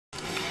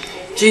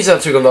Jeez,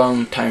 that took a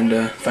long time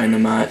to find a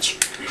match.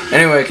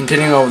 Anyway,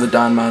 continuing on with the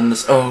Dan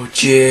Madness. Oh,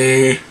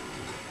 gee.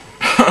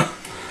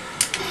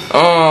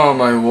 Oh,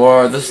 my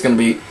word. This is going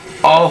to be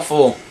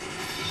awful.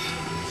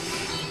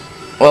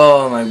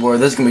 Oh, my word.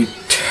 This is going to be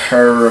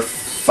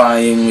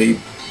terrifyingly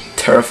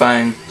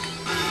terrifying.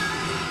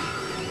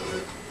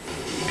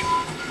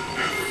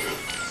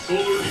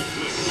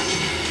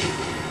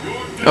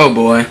 Oh,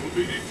 boy.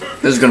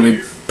 This is going to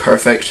be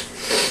perfect.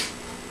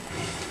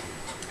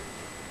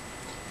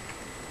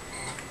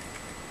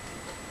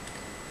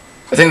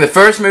 I think the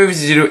first move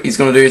he's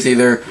going to do is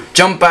either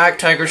jump back,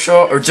 tiger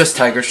shot, or just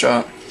tiger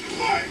shot.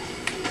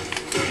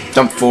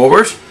 Jump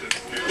forward.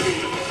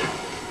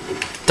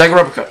 Tiger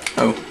uppercut.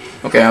 Oh,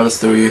 okay, I'll just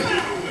throw you.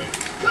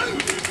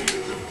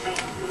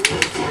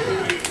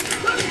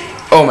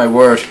 Oh my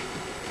word.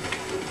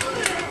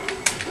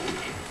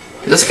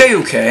 Is this guy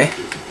okay?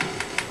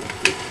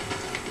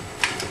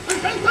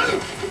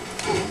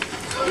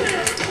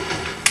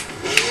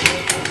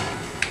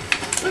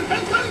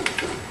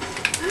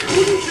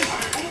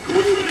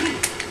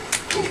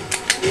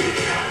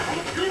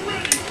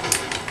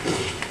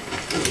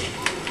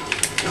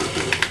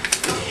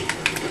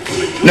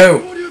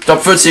 No! Stop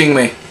footsying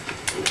me!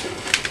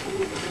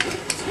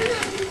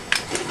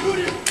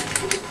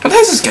 What the hell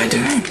is this guy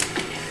doing?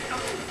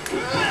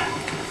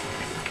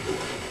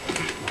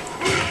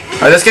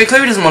 Alright, this guy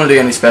clearly doesn't want to do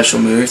any special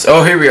moves.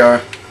 Oh, here we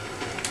are.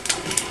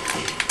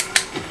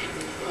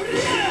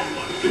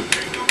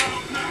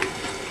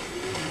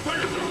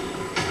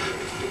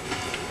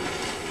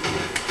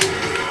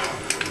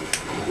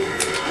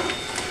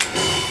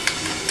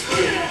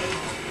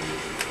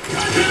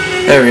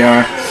 There we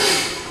are.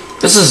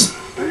 This is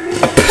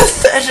a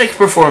pathetic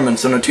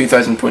performance on a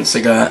 2,000 points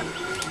to get.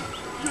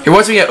 He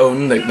wants me to get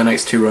owned like the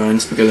next 2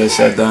 rounds because I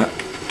said that.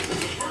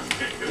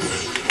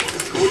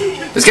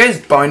 This guy is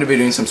bound to be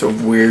doing some sort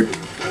of weird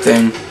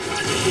thing.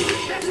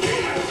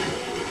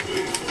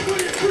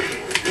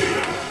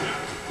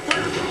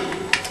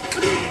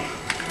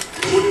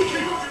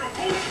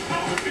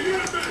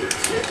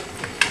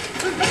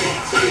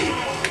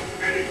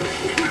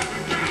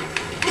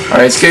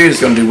 Alright, Scary's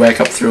gonna do wake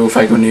up throw if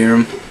I go near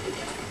him.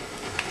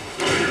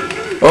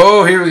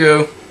 Oh, here we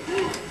go.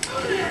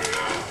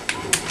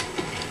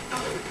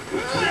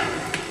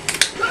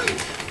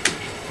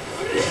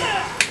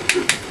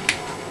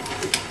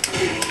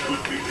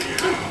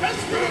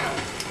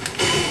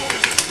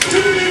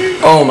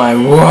 Oh my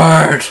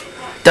word!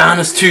 Dan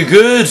is too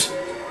good!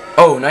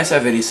 Oh, nice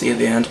FADC at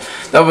the end.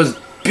 That was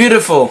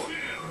beautiful!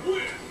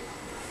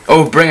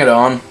 Oh, bring it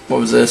on.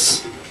 What was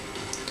this?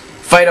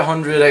 Fight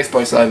 100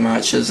 Xbox Live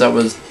matches. That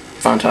was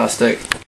fantastic.